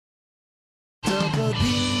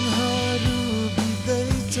दिनहरू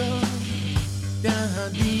बित्दैछ त्यहाँ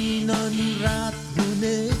दिन अनि रात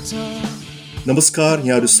हुनेछ। नमस्कार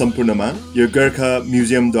यहाँहरू सम्पूर्णमा यो गोर्खा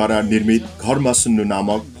म्युजियमद्वारा निर्मित घरमा सुन्नु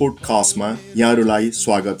नामक पोडकास्टमा यहाँहरूलाई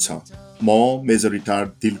स्वागत छ। म मेजर रिटायर्ड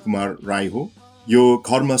दिलकुमार राई हो। यो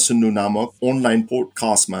घरमा सुन्नु नामक अनलाइन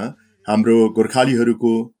पोडकास्टमा हाम्रो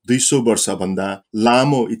गोर्खालीहरूको 200 वर्षभन्दा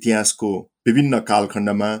लामो इतिहासको विभिन्न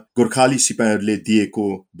कालखण्डमा गोर्खाली सिपाहीहरूले दिएको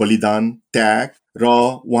बलिदान, त्याग र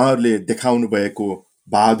उहाँहरूले देखाउनु भएको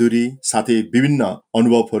बहादुरी साथै विभिन्न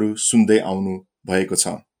अनुभवहरू सुन्दै आउनु भएको छ।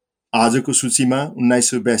 आजको सूचीमा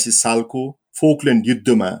 1982 सालको फोकल्यान्ड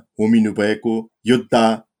युद्धमा होमिनु भएको योद्धा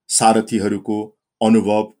सारथीहरूको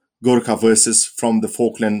अनुभव Gorkha versus from the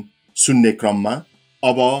Falkland सुन्ने क्रममा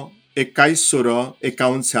अब 2100 र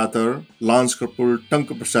 5176 लान्स कर्पोरल टङ्क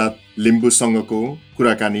प्रसाद लिम्बूसँगको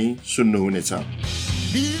कुराकानी सुन्नुहुनेछ।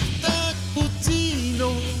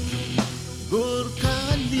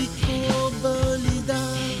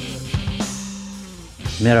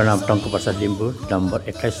 मेरो नाम टङ्क Prasad Limbu, number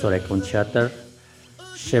 2176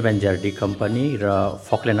 7JRD company र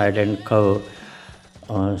फकल्यान्ड आइल्यान्डको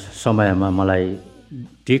समयमा मलाई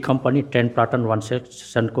डी कम्पनी 10 प्लाटन 1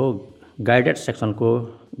 सेक्सनको गाइडेड सेक्सनको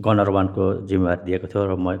गनर 1को जिम्मेवारी दिएको थियो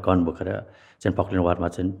र म गन बोकेर चाहिँ फकल्यान्ड वारमा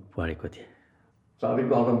चाहिँ पढेको थिएँ।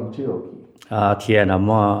 थिएन, म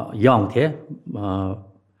यङ थिएँ।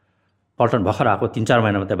 पल्टन भर्खर आएको 3-4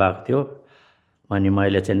 महिना मात्रै भएको थियो। अनि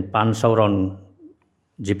मैले चाहिँ 500 राउन्ड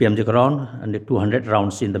जिपिएमजीको राउन्ड अनि 200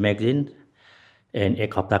 rounds in the magazine and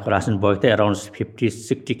एक हप्ताको रासन बोकेको थिएँ। अराउन्ड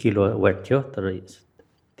 50-60 किलो वेट थियो, तर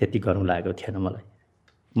त्यति गर्नु लागेको थिएन मलाई।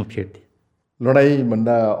 म फिट थिएँ।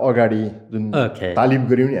 लडाइँभन्दा अगाडि जुन तालिम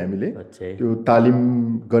गऱ्यौँ नि हामीले, त्यो तालिम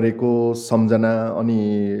गरेको सम्झना अनि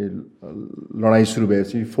लडाइँ सुरु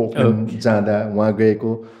भएपछि फोकल्यान्ड जाँदा वहाँ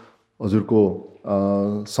गएको हजुरको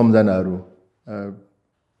सम्झनाहरू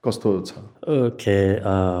कस्तो छ?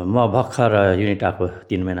 म भर्खर युनिट आएको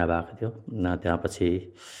 3 महिना भएको थियो। त्यहाँ पछि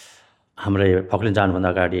हाम्रो फकल्यान्ड जानुभन्दा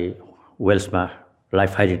अगाडि वेल्समा लाइफ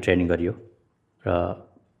फाइटिङ ट्रेनिङ गरियो र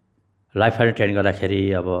लाइफ फाइटिङ ट्रेनिङ गर्दाखेरि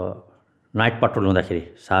अब नाइट पट्रोल हुँदाखेरि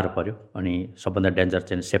साह्रो पऱ्यो। अनि सबभन्दा डेन्जर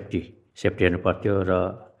चाहिँ सेफ्टी हेर्नु पर्थ्यो र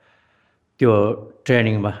त्यो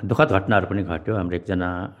ट्रेनिङमा दुःखद घटनाहरू पनि घट्यो। हाम्रो एकजना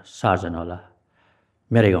सार्जन होला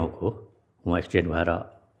मेरै गाउँको हो, उहाँ एक्सिडेन्ट भएर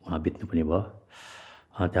उहाँ बित्नु पनि भयो।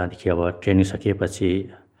 त्यहाँदेखि अब ट्रेनिङ सकिएपछि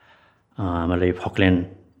हामीलाई फकल्यान्ड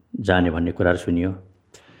जाने भन्ने कुराहरू सुनियो।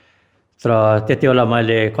 तर त्यति बेला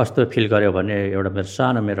मैले कस्तो फिल गरेँ भने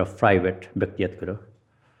एउटा मेरो प्राइभेट व्यक्तिगत कुरो,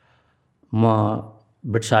 म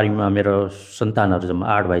ब्रिटिस आर्मीमा मेरो सन्तानहरू जम्मा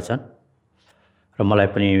 8 भाइ छन् र मलाई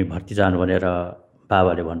पनि भर्ती जानु भनेर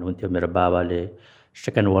बाबाले भन्नुहुन्थ्यो। मेरो बाबाले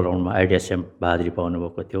सेकेन्ड वर्ल्ड वारमा आइडिएसएम बहादुरी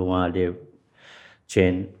पाउनुभएको थियो। उहाँले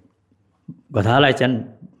चाहिँ गधालाई चाहिँ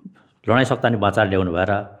लडाइँ सक्दा नि बचाएर ल्याउनु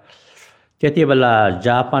भएर त्यति बेला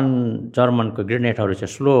जापान जर्मनको ग्रेनेडहरू चाहिँ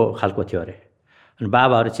स्लो खालको थियो अरे। अनि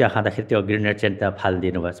बाबाहरू चिया खाँदाखेरि त्यो ग्रेनेड चाहिँ त्यहाँ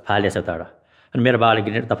फालिदिनु भयो, फालेछ तर। अनि मेरो बाबाले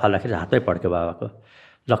ग्रेनेड त फाल्दाखेरि हातै पड्क्यो बाबाको।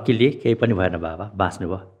 लक्किली केही पनि भएन, बाबा बाँच्नु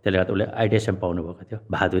भयो। त्यसले गर्दा उसले आइडिएसएम पाउनुभएको थियो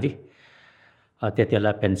बहादुरी। त्यति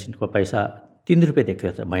बेला पेन्सनको पैसा 3 रुपियाँ दिएको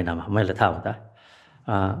थियो महिनामा, मैले थाहा हुँदा।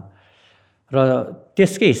 र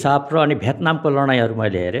त्यसकै हिसाब र अनि भियतनामको लडाइँहरू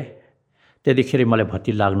मैले हेरेँ। त्यतिखेर मलाई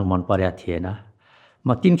भर्ती लाग्नु मन परेको थिएन। म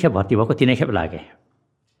 3 खेप भर्ती भएको, 3 खेप लागेँ।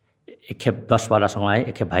 एक खेप 10 वालासँग आएँ,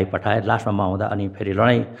 एक खेप भाइ पठाएँ। लास्टमा म आउँदा अनि फेरि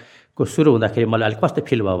लडाइँको सुरु हुँदाखेरि मलाई अलिक कस्तो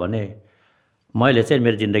फिल भयो भने मैले चाहिँ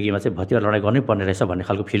मेरो जिन्दगीमा चाहिँ भर्ती लडाइँ गर्नै पर्ने रहेछ भन्ने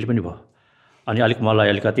खालको फिल पनि भयो। अनि मलाई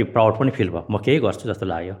अलिकति प्राउड पनि फिल भयो, म केही गर्छु जस्तो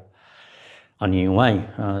लाग्यो। अनि उहाँ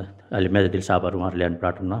अहिले मेजर दिल साहबहरू उहाँहरू ल्यान्ड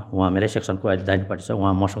प्लाटुनमा, उहाँ मेरै सेक्सनको अहिले दाहिनेपट्टि छ,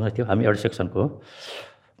 उहाँ मसँगै थियो। हामी एउटै सेक्सनको हो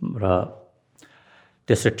र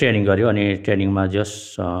त्यसरी ट्रेनिङ गऱ्यो। अनि ट्रेनिङमा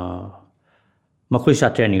म खुसी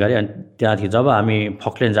साथ ट्रेनिङ गरेँ। अनि त्यहाँदेखि जब हामी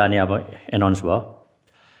फकल्यान्ड जाने अब एनाउन्स भयो,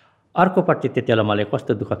 अर्कोपट्टि त्यति बेला मलाई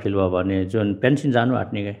कस्तो दुःख फिल भयो भने जुन पेन्सन जानु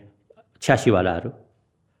आँट्ने 86 वालाहरू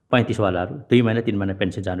 35 वालाहरू 2 महिना 3 महिना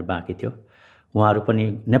पेन्सन जानु बाँकी थियो, उहाँहरू पनि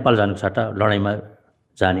नेपाल जानुको सट्टा लडाइँमा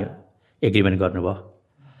जाने एग्रिमेन्ट गर्नुभयो।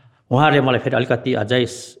 उहाँहरूले मलाई फेरि अलिकति अझै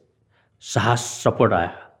साहस सपोर्ट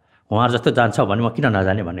आयो। उहाँहरू जस्तो जान्छ भने म किन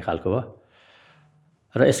नजाने भन्ने खालको भयो।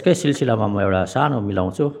 र यसकै सिलसिलामा म एउटा सानो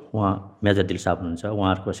मिलाउँछु। उहाँ मेजर दिल साहब हुनुहुन्छ,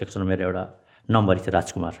 उहाँहरूको सेक्सनमा मेरो एउटा नम्बर थियो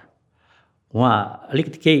राजकुमार। उहाँ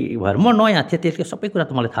अलिकति केही भएर म नयाँ थिएँ, त्यसले सबै कुरा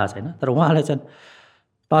त मलाई थाहा छैन। तर उहाँले चाहिँ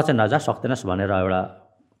त चाहिँ नजा सक्दैनस् भनेर एउटा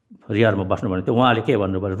रियरमा बस्नु भनेको थियो। उहाँले के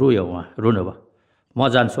भन्नुभयो, रुयो, उहाँ रुनुभयो। म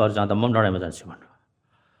जान्छु, अरू जाँदा म लडाइँमा जान्छु भन्नु।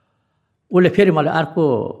 उसले फेरि मलाई अर्को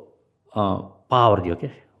पावर दियो के,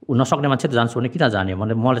 ऊ नसक्ने मान्छे त जान्छु भने किन जाने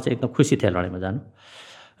भने मलाई चाहिँ एकदम खुसी थियो लडाइँमा जानु।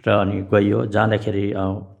 र अनि गइयो। जाँदाखेरि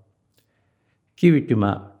क्युबिटीमा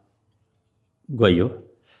गइयो।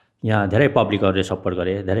 यहाँ धेरै पब्लिकहरूले सपोर्ट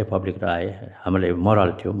गरे, धेरै पब्लिकहरू आए, हामीलाई मोरल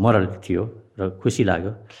थियो र खुसी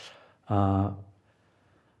लाग्यो।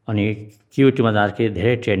 अनि क्युटीमा जाँदाखेरि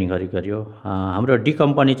धेरै ट्रेनिङहरू गरियो। हाम्रो डी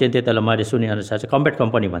कम्पनी चाहिँ त्यति बेला मैले सुनेअनुसार चाहिँ कम्ब्याट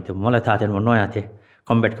कम्पनी भन्थ्यो, मलाई थाहा थिएन, म नयाँ थिएँ।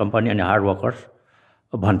 कम्ब्याट कम्पनी अनि हार्ड वर्कर्स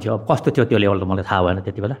भन्थ्यो। अब कस्तो थियो त्यो लेभल त मलाई थाहा भएन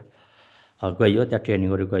त्यति बेला। गइयो त्यहाँ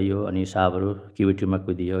ट्रेनिङहरू गइयो अनि साहबहरू क्युटीमा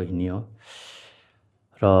कुदियो, हिँडियो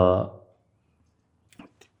र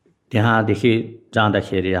त्यहाँदेखि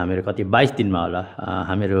जाँदाखेरि हामीहरू कति 22 दिनमा होला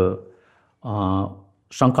हामीहरू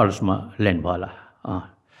सङ्कल्समा ल्यान्ड भयो होला।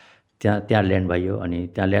 त्यहाँ ल्यान्ड भयो। अनि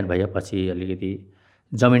त्यहाँ ल्यान्ड भएपछि अलिकति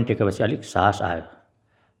जमिन टेकेपछि अलिक साहस आयो।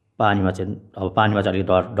 पानीमा चाहिँ अलिक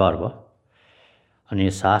डर भयो। अनि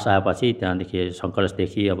साहस आएपछि त्यहाँदेखि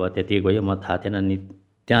सङ्कल्सदेखि अब त्यति गयो, म थाहा थिएन। अनि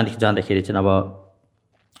त्यहाँदेखि जाँदाखेरि चाहिँ अब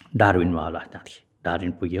डार्विनमा होला, त्यहाँदेखि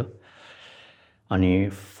डार्विन पुग्यो। अनि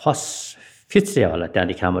फिट्से होला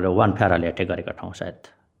त्यहाँदेखि हाम्रो 1 फेराले एट्याक गरेको ठाउँ सायद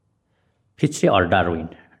फिट्से अर डार्विन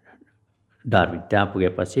त्यहाँ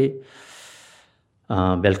पुगेपछि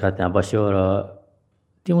बेलुका त्यहाँ बस्यो र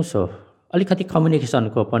दिउँसो अलिकति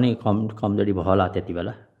कम्युनिकेसनको पनि कमजोरी भयो होला त्यति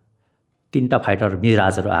बेला। 3टा फाइटर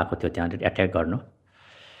मिराजहरू आएको थियो त्यहाँनिर एट्याक गर्नु।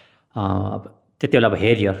 त्यति बेला अब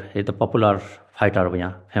हेरियर यो त पपुलर फाइटर अब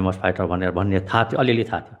यहाँ फेमस फाइटर भन्ने थाहा थियो, अलिअलि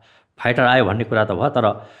थाहा थियो। फाइटर आयो भन्ने कुरा त भयो, तर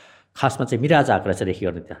खासमा चाहिँ मिराज आएको रहेछ देखि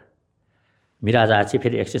गर्नु। त्यहाँ मिराज आएपछि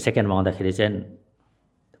फेरि 100 सेकेन्डमा आउँदाखेरि चाहिँ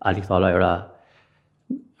अलिक तल एउटा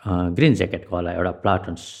ग्रिन ज्याकेटको होला एउटा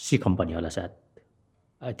प्लाटुन सी कम्पनी होला सायद,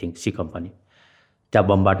 आई थिङ्क सी कम्पनी, त्यहाँ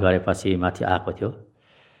बमबार्ड गरेपछि माथि आएको थियो।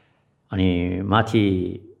 अनि माथि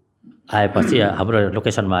आएपछि हाम्रो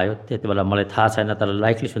लोकेसनमा आयो। त्यति बेला मलाई थाहा छैन, तर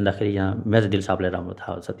लाइकली सुन्दाखेरि यहाँ मेजर दिल साहबलाई राम्रो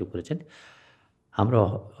थाहा हुन्छ त्यो कुरो चाहिँ। हाम्रो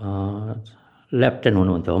लेफ्टेनेन्ट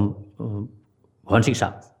हुनुहुन्थ्यो भनसिंह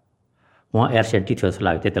साहब, उहाँ एयर सेन्ट्री थियो जस्तो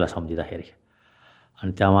लाग्यो त्यति बेला सम्झिँदाखेरि।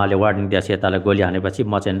 अनि त्यहाँ उहाँले वार्निङ दिएपछि यतालाई गोली हानेपछि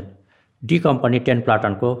म चाहिँ डी कम्पनी 10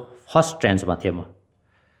 प्लाटनको फर्स्ट ट्रेन्चमा थिएँ म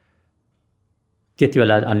त्यति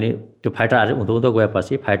बेला। अनि त्यो फाइटर हुँदो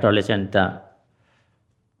गएपछि फाइटरले चाहिँ त्यहाँ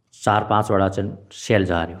 4-5 वटा चाहिँ सेल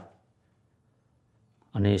झार्यो।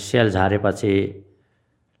 अनि सेल झारेपछि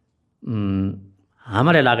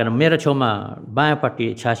हामीलाई लागेन। मेरो छेउमा बायाँपट्टि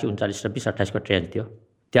 86, 39 र 20, 28को ट्रेन थियो।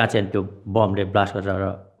 त्यहाँ चाहिँ त्यो बमले ब्लास्ट गरेर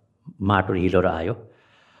माटो हिलोर आयो।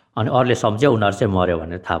 अनि अरूले सम्झ्यो उनीहरू चाहिँ मऱ्यो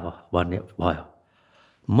भनेर थाहा भयो।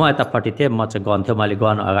 म यतापट्टि थिएँ, म चाहिँ गन थियो, मैले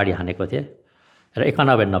गन अगाडि हानेको थिएँ र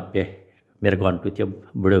 91-90 मेरो गन थियो।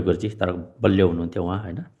 बुढो गुरुजी तर बलियो हुनुहुन्थ्यो उहाँ,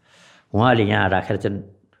 होइन। उहाँले यहाँ राखेर चाहिँ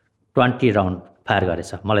 20 राउन्ड फायर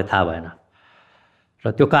गरेछ, मलाई थाहा भएन।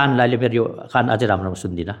 र त्यो कानलाई मेरो यो कान अझै राम्रोमा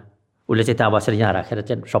सुन्दिनँ। उसले चाहिँ त्यहाँ बसेर यहाँ राखेर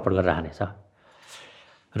चाहिँ सपोर्ट गरेर हानेछ।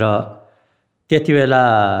 र त्यति बेला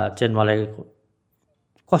चाहिँ मलाई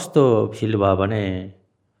कस्तो फिल भयो भने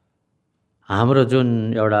हाम्रो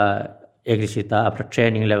जुन एउटा एग्रेसिभता आफ्नो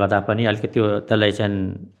ट्रेनिङले गर्दा पनि अलिकति त्यसलाई चाहिँ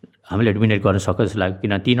हामीले डोमिनेट गर्न सक्यो जस्तो लाग्यो।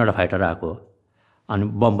 किन 3वटा फाइटर आएको अनि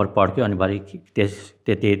बमबर पड्क्यो अनि भरे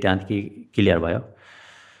त्यहाँदेखि क्लियर भयो।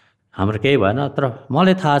 हाम्रो केही भएन। तर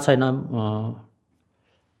मलाई थाहा छैन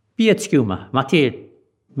पिएचक्यूमा माथि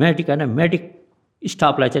मेडिक होइन, मेडिक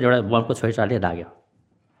स्टाफलाई चाहिँ एउटा बमको छोइटाले लाग्यो।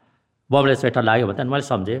 बमले चोइटा लाग्यो भने मैले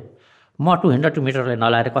सम्झेँ म 202 मिटरलाई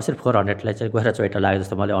नलाएर कसरी 400लाई चाहिँ गएर चोइटा लाग्यो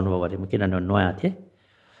जस्तो मैले अनुभव गरेँ, किनभने नयाँ थिएँ।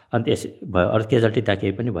 अनि त्यस भयो, अरू केजल्टी त्यहाँ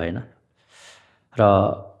केही पनि भएन। र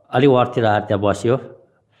अलि वरतिर आएर त्यहाँ बस्यो।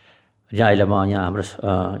 यहाँ अहिले म यहाँ हाम्रो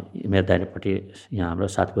मेरो दाहिनेपट्टि यहाँ हाम्रो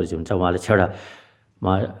साथ गुरुजी हुन्छ, उहाँले छेउडा म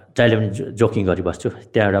जहिले पनि जोकिङ गरिबस्छु।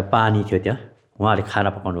 त्यहाँ एउटा पानी थियो, त्यहाँ उहाँले खाना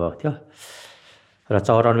पकाउनु भएको थियो। र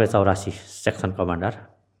 94-84 सेक्सन कमान्डर,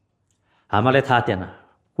 हामीलाई थाहा थिएन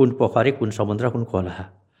कुन पोखरी, कुन समुद्र, कुन खोला।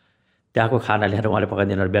 त्यहाँको खाना ल्याएर उहाँले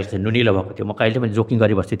पकाइदिनु। बेलुका चाहिँ नुनिलो भएको थियो। म कहिले पनि जोकिङ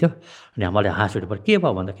गरिबस्थ्यो थियो। अनि मलाई हाँस उठ्यो, के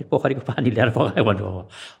भयो भन्दाखेरि पोखरीको पानी ल्याएर पकायो भन्नुभयो।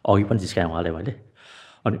 अघि पनि जिस्काएँ उहाँलाई मैले।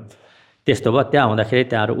 अनि त्यस्तो भयो। त्यहाँ हुँदाखेरि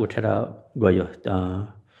त्यहाँहरू उठेर गयो।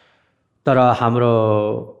 तर हाम्रो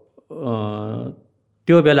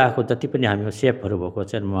त्यो बेलाको जति पनि हामी सेफहरू भएको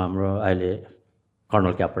चाहिँ हाम्रो अहिले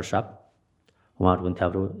कर्नल क्याप्टर साहब उहाँहरू हुन्थ्यो,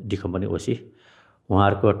 हाम्रो डी कम्पनी ओसी।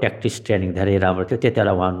 उहाँहरूको ट्याक्टिक्स ट्रेनिङ धेरै राम्रो थियो। त्यति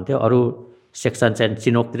बेला उहाँ हुनुहुन्थ्यो। अरू सेक्सन चाहिँ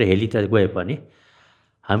चिनोकतिर हेलीतिर गए पनि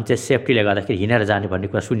हामी चाहिँ सेफ्टीले गर्दाखेरि हिँडेर जाने भन्ने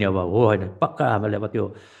कुरा सुन्यो अब हो होइन पक्का हामीले अब त्यो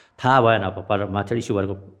थाहा भएन। अब पर माथि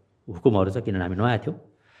इस्युहरूको हुकुमहरू छ, किनभने हामी नयाँ थियौँ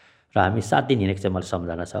र हामी 7 दिन हिँडेको चाहिँ मलाई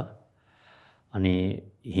सम्झना छ। अनि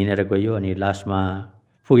हिँडेर गयो। अनि लास्टमा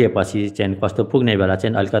पुगेपछि चाहिँ कस्तो पुग्ने बेला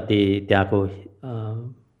चाहिँ अलिकति त्यहाँको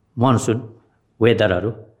मनसुन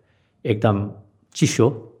वेदरहरू एकदम चिसो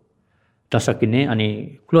नसकिने। अनि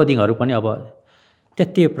क्लोदिङहरू पनि अब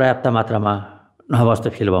त्यति पर्याप्त मात्रामा नभएको जस्तो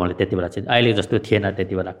फिल भयो मलाई त्यति बेला चाहिँ। अहिले जस्तो थिएन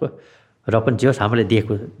त्यति बेलाको। र पनि जे होस् हामीले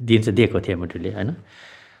दिएको दिन चाहिँ दिएको थिएँ मुटुले, होइन।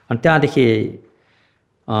 अनि त्यहाँदेखि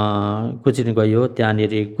कुच ग्रिन गयो।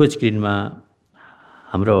 त्यहाँनिर कुच ग्रिनमा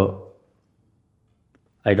हाम्रो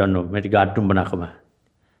आई डोन्ट नो मेरो गार्ड रुम बनाएकोमा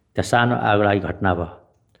त्यहाँ सानो आगो लागि घटना भयो।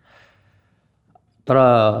 तर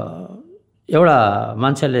एउटा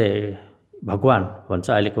मान्छेले भगवान भन्छ,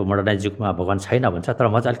 अहिलेको मोडर्नाइज युगमा भगवान छैन भन्छ, तर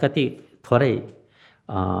म चाहिँ अलिकति थोरै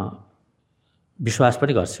विश्वास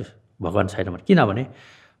पनि गर्छु भगवान छैन भने। किनभने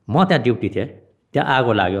म त्यहाँ ड्युटी थिएँ, त्यहाँ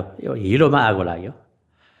आगो लाग्यो, हिलोमा आगो लाग्यो।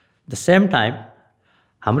 द सेम टाइम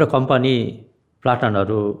हाम्रो कम्पनी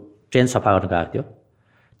प्लाटनहरू ट्रेन सफा गर्न गएको थियो।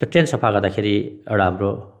 त्यो ट्रेन सफा गर्दाखेरि एउटा हाम्रो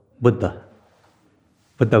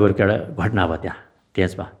बुद्धगुरुको एउटा घटना भयो त्यहाँ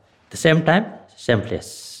ट्रेन्समा, the same time same place.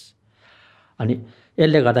 अनि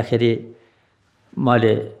यसले गर्दाखेरि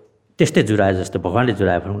मैले त्यस्तै जुराएँ जस्तो भगवान्ले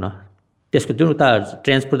जुरायो भनौँ न। त्यसको जुन उता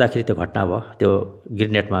ट्रेन पुग्दाखेरि त्यो घटना भयो, त्यो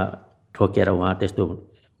ग्रेनेडमा ठोकेर उहाँ त्यस्तो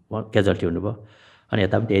क्याजुअल्टी हुनुभयो। अनि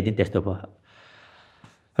यता पनि त्यही दिन त्यस्तो भयो।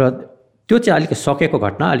 र त्यो चाहिँ अलिकति सकेको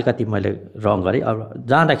घटना, अलिकति मैले रङ गरेँ। अब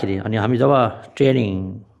जाँदाखेरि अनि हामी जब ट्रेनिङ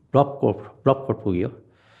ब्लककोट पुग्यो,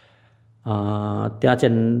 त्यहाँ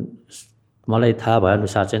चाहिँ मलाई थाहा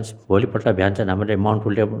भएअनुसार चाहिँ भोलिपल्ट बिहान चाहिँ हामीले माउन्ट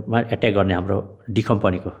हुल्लेमा एट्याक गर्ने हाम्रो डी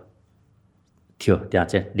कम्पनीको थियो। त्यहाँ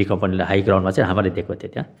चाहिँ डी कम्पनीले हाई ग्राउन्डमा चाहिँ हामीले दिएको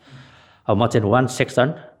थियो त्यहाँ। अब म चाहिँ 1 सेक्सन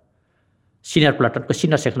सिनियर प्लाटनको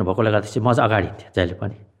सिनियर सेक्सन भएकोले गर्दा चाहिँ म चाहिँ अगाडि थिएँ जहिले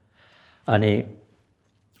पनि। अनि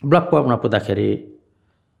ब्लककोटमा पुग्दाखेरि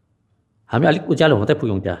हामी अलिक उज्यालो हुँदै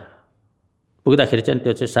पुग्यौँ। त्यहाँ पुग्दाखेरि चाहिँ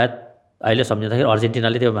त्यो चाहिँ सायद अहिले सम्झिँदाखेरि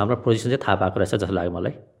अर्जेन्टिनाले त्यो हाम्रो पोजिसन चाहिँ थाहा पाएको रहेछ जस्तो लाग्यो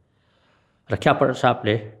मलाई। र ख्यापर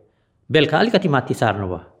साहबले बेलुका अलिकति माथि सार्नु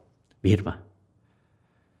भयो भिडमा।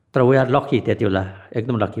 तर वी आर लकी, त्यति बेला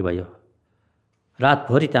एकदम लकी भयो।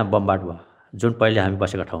 रातभरि त्यहाँ बमबार्ड भयो, जुन पहिले हामी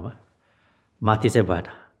बसेको ठाउँमा माथि चाहिँ भएन।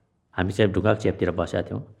 हामी चाहिँ ढुङ्गाको चेपतिर बसेका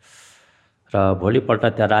थियौँ। र भोलिपल्ट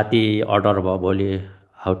त्यहाँ राति अर्डर भयो, भोलि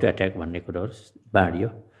हाउ टु एट्याक भन्ने कुरोहरू बाँडियो।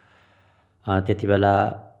 त्यति बेला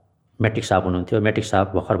मेट्रिक साहब हुनुहुन्थ्यो। मेट्रिक साहब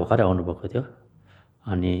भर्खरै आउनुभएको थियो।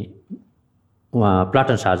 अनि उहाँ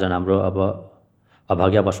प्लाटन सार्जन हाम्रो अब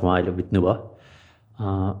अभाग्यवश उहाँ अहिले बित्नुभयो।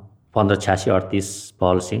 1586-38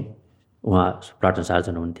 पहल सिंह उहाँ प्लाटन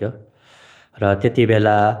सार्जन हुनुहुन्थ्यो। र त्यति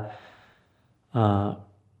बेला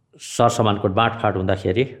सरसामानको बाँडफाँड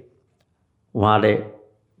हुँदाखेरि उहाँले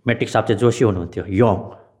मेट्रिक साहब चाहिँ जोशी हुनुहुन्थ्यो, यङ।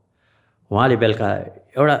 उहाँले बेलुका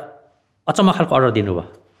एउटा अचम्म खालको अर्डर दिनुभयो।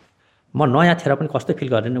 म नयाँ थिएर पनि कस्तो फिल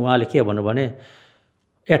गरेँ। उहाँले के भन्नु भने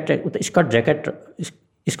एट्याक उता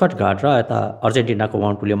स्कट घाट र यता अर्जेन्टिनाको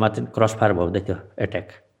माउन्ट हुल्लेमा चाहिँ क्रस फायर हुँदै थियो एट्याक।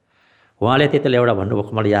 उहाँले त्यतिले एउटा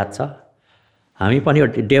भन्नुभएको मलाई याद छ, हामी पनि यो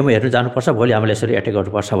डेमो हेर्नु जानुपर्छ, भोलि हामीले यसरी एट्याक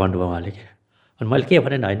गर्नुपर्छ भन्नुभयो उहाँले। अनि मैले के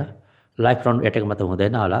भनेँ, होइन लाइफ राउन्ड एट्याकमा त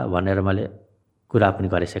हुँदैन होला भनेर मैले कुरा पनि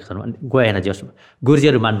गरेँ सेक्सनमा। अनि गएन जोस,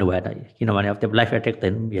 गुरुजीहरू मान्नु भएन, किनभने अब त्यो लाइफ एट्याक त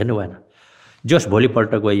हेर्नु भएन। जोस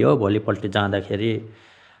भोलिपल्ट गयो। भोलिपल्ट जाँदाखेरि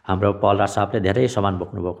हाम्रो पहलराज साहबले धेरै सामान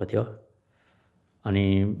बोक्नुभएको थियो। अनि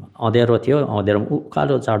अँध्यारो थियो, अँध्यारोमा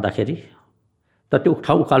उकालो चढ्दाखेरि त त्यो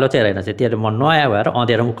ठाउँ उकालो चाहिँ रहेन चाहिँ। त्यो म नयाँ भएर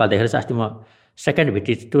अँध्यारोमा उकालो देखेर चाहिँ अस्ति म सेकेन्ड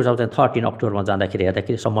भिटी 2013 अक्टोबरमा जाँदाखेरि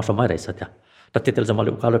हेर्दाखेरि सम्म रहेछ त्यहाँ। र त्यतिले चाहिँ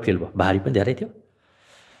मलाई उकालो फिल भयो, भारी पनि धेरै थियो।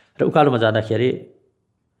 र उकालोमा जाँदाखेरि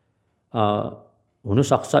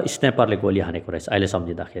हुनसक्छ स्नाइपरले गोली हानेको रहेछ अहिले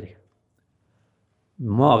सम्झिँदाखेरि।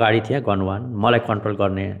 म अगाडि थिएँ गनवान, मलाई कन्ट्रोल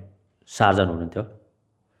गर्ने सार्जन हुनुहुन्थ्यो।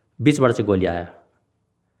 बिचबाट चाहिँ गोली आयो,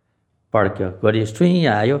 पड्क्यो, गोली सुई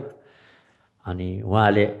आयो। अनि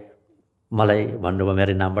उहाँले मलाई भन्नुभयो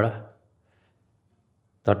मेरो नामबाट,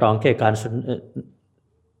 त टङ्कै कान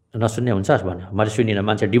नसुन्ने हुन्छ भन्यो। मैले सुनिनँ,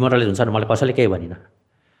 मान्छे डिमोरलाइज हुन्छ नि, मलाई कसैले केही भनिनँ।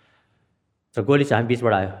 तर गोली चाहिँ हामी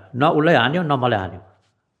बिचबाट आयो, न उसलाई हान्यो न मलाई हान्यो,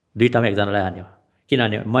 दुईवटामा एकजनालाई हान्यो।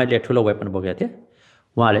 किनभने मैले ठुलो वेपन बोकेको थिएँ,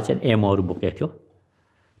 उहाँले चाहिँ एमोहरू बोकेको थियो।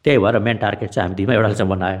 त्यही भएर मेन टार्गेट चाहिँ हामी दुईमा एउटाले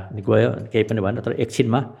चाहिँ बनायो। अनि गयो, केही पनि भएन। तर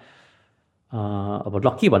एकछिनमा अब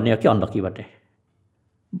लक्की भन्ने हो कि अनलक्की भन्ने,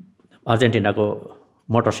 अर्जेन्टिनाको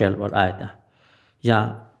मोटर सेलबाट आयो त्यहाँ। यहाँ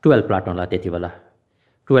 12 प्लाटन होला त्यति बेला।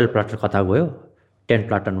 12 प्लाटन कता गयो, 10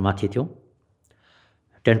 प्लाटन माथि थियौँ।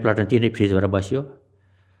 10 प्लाटन तिनै फ्रिज भएर बस्यो।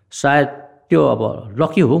 सायद त्यो अब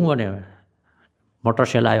लक्की हुँ भने मोटर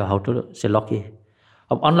सेल आयो, हाउ टु से लक्की।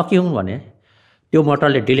 अब अनलक्की हुँ भने त्यो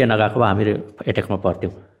मोटरले डिले नगएको भए हामी एट्याकमा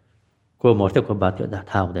पर्थ्यौँ। को मर्थ्यो को बाथ्यो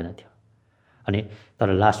थाहा हुँदैन थियो। अनि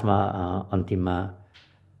तर लास्टमा अन्तिममा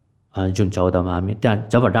जुन 14मा हामी त्यहाँ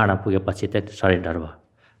जब डाँडा पुगेपछि चाहिँ सरेन्डर भयो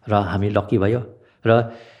र हामी लक्की भयो। र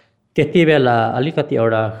त्यति बेला अलिकति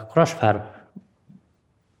एउटा क्रस फायर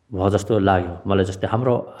भयो जस्तो लाग्यो मलाई। जस्तै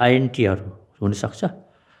हाम्रो आइएनटीहरू हुनसक्छ,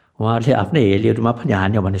 उहाँहरूले आफ्नै हेलीहरूमा पनि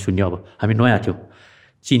हान्यो भन्ने सुन्यो। अब हामी नयाँ थियौँ,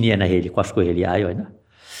 चिनिएन हेली कसको हेली आयो होइन।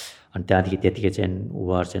 अनि त्यहाँदेखि त्यतिकै चाहिँ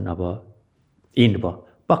वार चाहिँ अब इन्ड भयो।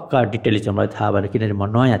 पक्का डिटेलली चाहिँ मलाई थाहा भएन किनभने म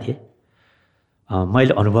नयाँ थिएँ।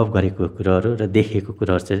 मैले अनुभव गरेको कुराहरू र देखेको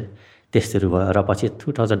कुराहरू चाहिँ त्यस्तोहरू भयो। र पछि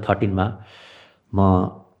 2013मा म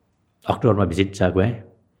अक्टोबरमा भिजिट जहाँ गएँ,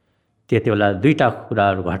 त्यति बेला दुईवटा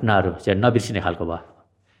कुराहरू घटनाहरू चाहिँ नबिर्सिने खालको भयो।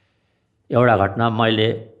 एउटा घटना, मैले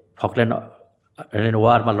फकल्यान्ड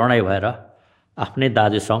वारमा लडाइँ भएर आफ्नै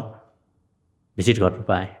दाजुसँग भिजिट गर्नु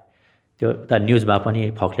पाएँ। त्यो उता न्युजमा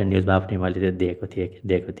पनि, फकल्यान्ड न्युजमा पनि मैले त्यो दिएको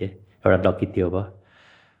थिएँ। एउटा लकी त्यो भयो।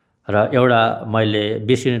 र एउटा मैले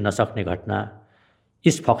बिर्सिन नसक्ने घटना,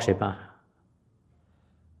 इस्ट फक्सेमा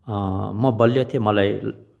म बलियो थिएँ। मलाई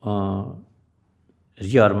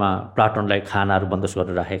रियरमा प्लाटुनलाई खानाहरू बन्दोबस्त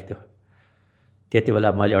गरेर राखेको थियो। त्यति बेला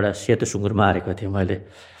मैले एउटा सेतो सुँगुर मारेको थिएँ मैले।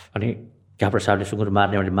 अनि क्याप्टन साहबले सुँगुर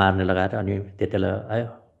मार्ने लगाएर, अनि त्यति बेला आयो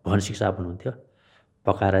भनसिक साहब हुनुहुन्थ्यो,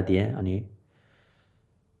 पकाएर दिएँ। अनि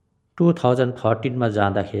 2013मा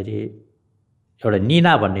जाँदाखेरि एउटा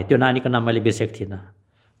निना भन्ने, त्यो नानीको नाम मैले बिर्सेको थिइनँ।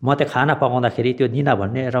 म त्यो खाना पकाउँदाखेरि त्यो निना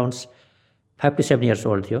भन्ने अराउन्ड 5 to 7 years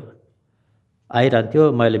ओल्ड थियो,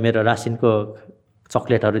 आइरहन्थ्यो। मैले मेरो रासिनको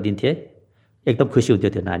चक्लेटहरू दिन्थेँ, एकदम खुसी हुन्थ्यो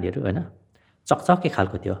त्यो नानीहरू, होइन, चकचके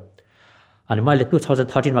खालको थियो। अनि मैले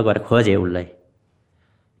 2013मा गएर खोजेँ उसलाई,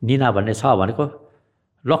 निना भन्ने छ भनेको।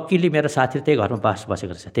 लक्किली मेरो साथी त्यही घरमा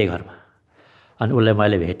बसेको रहेछ, त्यही घरमा। अनि उसलाई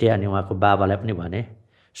मैले भेटेँ। अनि उहाँको बाबालाई पनि भने,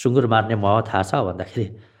 सुँगुर मार्ने म थाहा छ भन्दाखेरि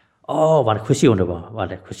भने खुसी हुनुभयो।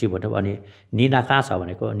 उहाँले खुसी भन्नुभयो। अनि निना कहाँ छ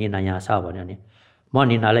भनेको, निना यहाँ छ भने। अनि म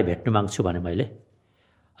निनालाई भेट्नु माग्छु भने मैले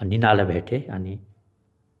अनि निनालाई भेटेँ। अनि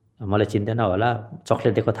मलाई चिन्दैन होला,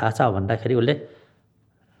 चक्लेट दिएको थाहा छ भन्दाखेरि उसले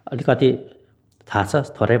अलिकति थाहा छ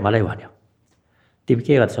थोरै मलाई भन्यो, तिमी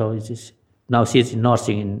के गर्छौ? Now she is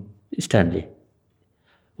nursing in Stanley,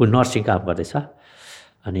 ऊ नर्सिङ काम गर्दैछ।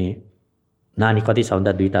 अनि नानी कति छ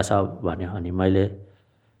भन्दा 2टा छ भन्यो। अनि मैले,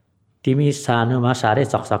 तिमी सानोमा साह्रै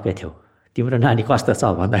चकचके थियौ, तिम्रो नानी कस्तो छ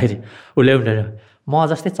भन्दाखेरि उसले म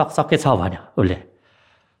जस्तै चकचके छ भन्यो उसले।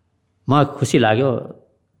 म खुसी लाग्यो,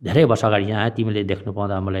 धेरै वर्ष अगाडि यहाँ आएँ, तिमीले देख्नु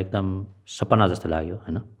पाउँदा मलाई एकदम सपना जस्तो लाग्यो,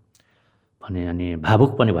 होइन भने। अनि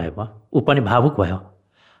भावुक पनि भयो म, ऊ पनि भावुक भयो।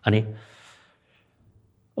 अनि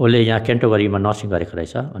उसले यहाँ केन्टोगरीमा नर्सिङ गरेको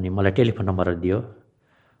रहेछ। अनि मलाई टेलिफोन नम्बर दियो।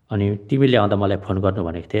 अनि तिमीले आउँदा मलाई फोन गर्नु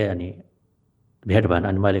भनेको थिएँ। अनि भेट भएन।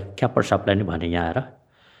 अनि मैले क्याप्टन साहबलाई नि भने यहाँ आएर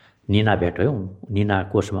निना भेट हो, निना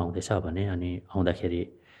कोर्समा आउँदैछ भने। अनि आउँदाखेरि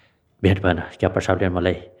भेट भएन। क्याप्टन साहबले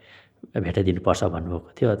मलाई भेटाइदिनुपर्छ भन्नुभएको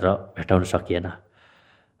थियो, र भेटाउन सकिएन।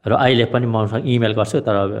 र अहिले पनि म उनीसँग इमेल गर्छु,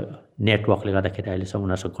 तर नेटवर्कले गर्दाखेरि अहिलेसम्म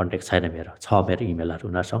उनीहरूसँग कन्ट्याक्ट छैन। मेरो इमेलहरू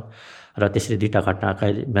उनीहरूसँग। र त्यसरी 2टा घटना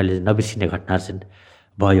कहिले मैले नबिर्सिने घटनाहरू चाहिँ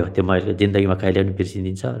भयो। त्यो मैले जिन्दगीमा कहिले पनि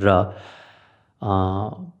बिर्सिदिन्छ। र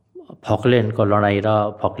फकल्यान्डको लडाइँ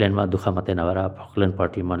र फकल्यान्डमा दुःख मात्रै नभएर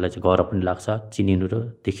फकल्यान्डपट्टि मलाई चाहिँ गौरव पनि लाग्छ। चिनिनु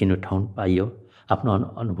र देखिनु ठाउँ पाइयो,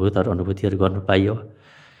 आफ्नो अनुभूतिहरू गर्नु पाइयो।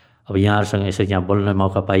 अब यहाँहरूसँग यसरी यहाँ बोल्न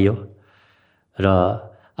मौका पाइयो। र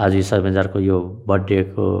आज सबैजनाको यो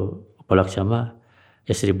बर्थडेको उपलक्ष्यमा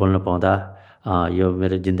यसरी बोल्न पाउँदा यो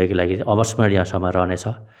मेरो जिन्दगी लागि अविस्मरणीय समय रहनेछ।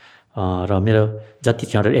 र मेरो जति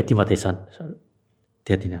क्षणहरू यति मात्रै छन्,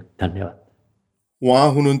 त्यति नै, धन्यवाद। उहाँ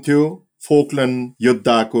हुनुहुन्थ्यो फोकल्यान्ड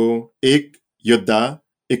युद्धको एक योद्धा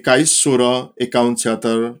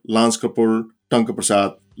 21-16-51 लान्स कर्पोरल टङ्कप्रसाद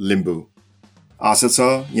लिम्बू। आशा छ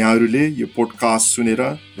यहाँहरूले यो पोडकास्ट सुनेर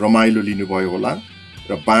रमाइलो लिनुभयो होला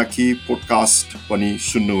र बाँकी पोडकास्ट पनि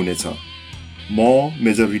सुन्नुहुनेछ। म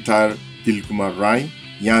मेजर रिटायर दिलकुमार राई।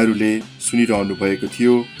 यहाँहरूले सुनिरहनु भएको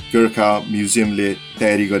थियो गोर्खा म्युजियमले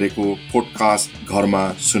तयारी गरेको पोडकास्ट घरमा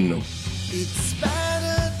सुन्नु।